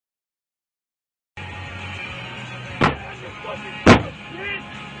fucking truck, bitch!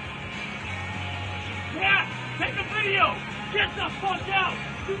 Yeah, take a video! Get the fuck out!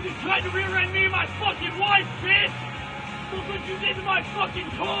 You just tried to rear-end me and my fucking wife, bitch! Look what you did to my fucking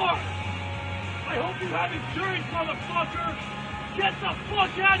car! I hope you have insurance, motherfucker! Get the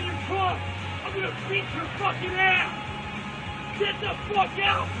fuck out of your truck! I'm gonna beat your fucking ass! Get the fuck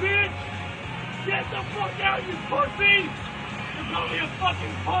out, bitch! Get the fuck out, you pussy! There's only a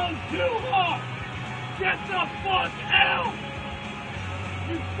fucking phone too long! Get the fuck out!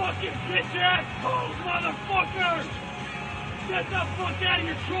 You fucking bitch-ass pose, motherfucker! Get the fuck out of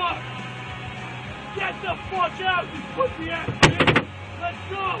your truck! Get the fuck out, you pussy-ass bitch! Let's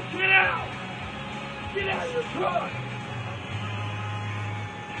go! Get out! Get out of your truck!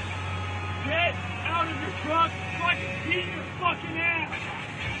 Get out of your truck so I can beat your fucking ass!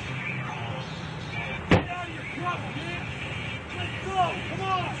 Get out of your truck, bitch! Let's go! Come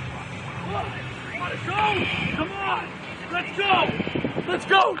on! Look! Wanna go? Come on! Let's go! Let's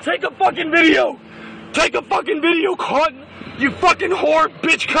go! Take a fucking video! Take a fucking video, cunt! You fucking whore,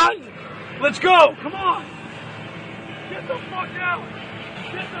 bitch cunt! Let's go! Come on! Get the fuck out!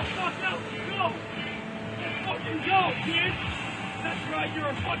 Get the fuck out! Let's go! Let's fucking go, bitch! That's right, you're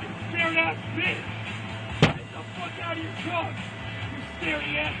a fucking scared-ass bitch! Get the fuck out of your truck! You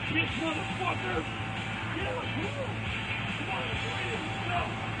scaredy-ass bitch, motherfucker! Get out! Come on! Come on, let's go!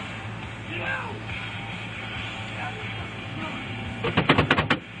 Get out! Get out of your fucking truck!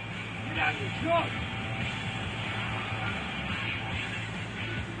 Get out of your truck!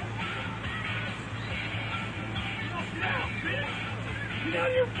 Get out, bitch! Get out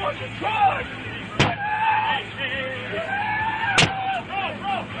of your fucking truck! Get out! Get out!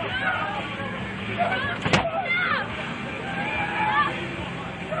 Bro! Get out! Get out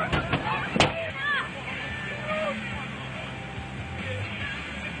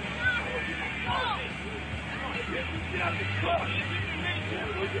of your truck!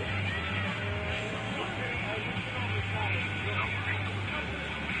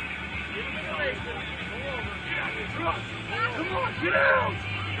 Get out of the truck! Come on, get out!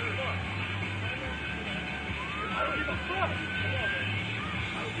 I don't give a fuck!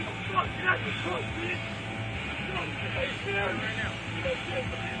 I don't give a fuck! Get out of the truck, bitch! Let's go!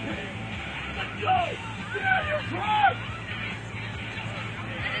 Let's go! Get out of your truck!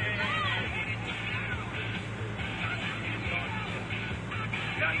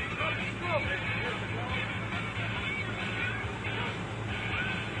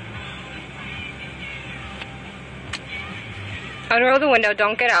 Unroll the window,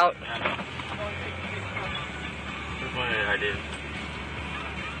 don't get out. I did.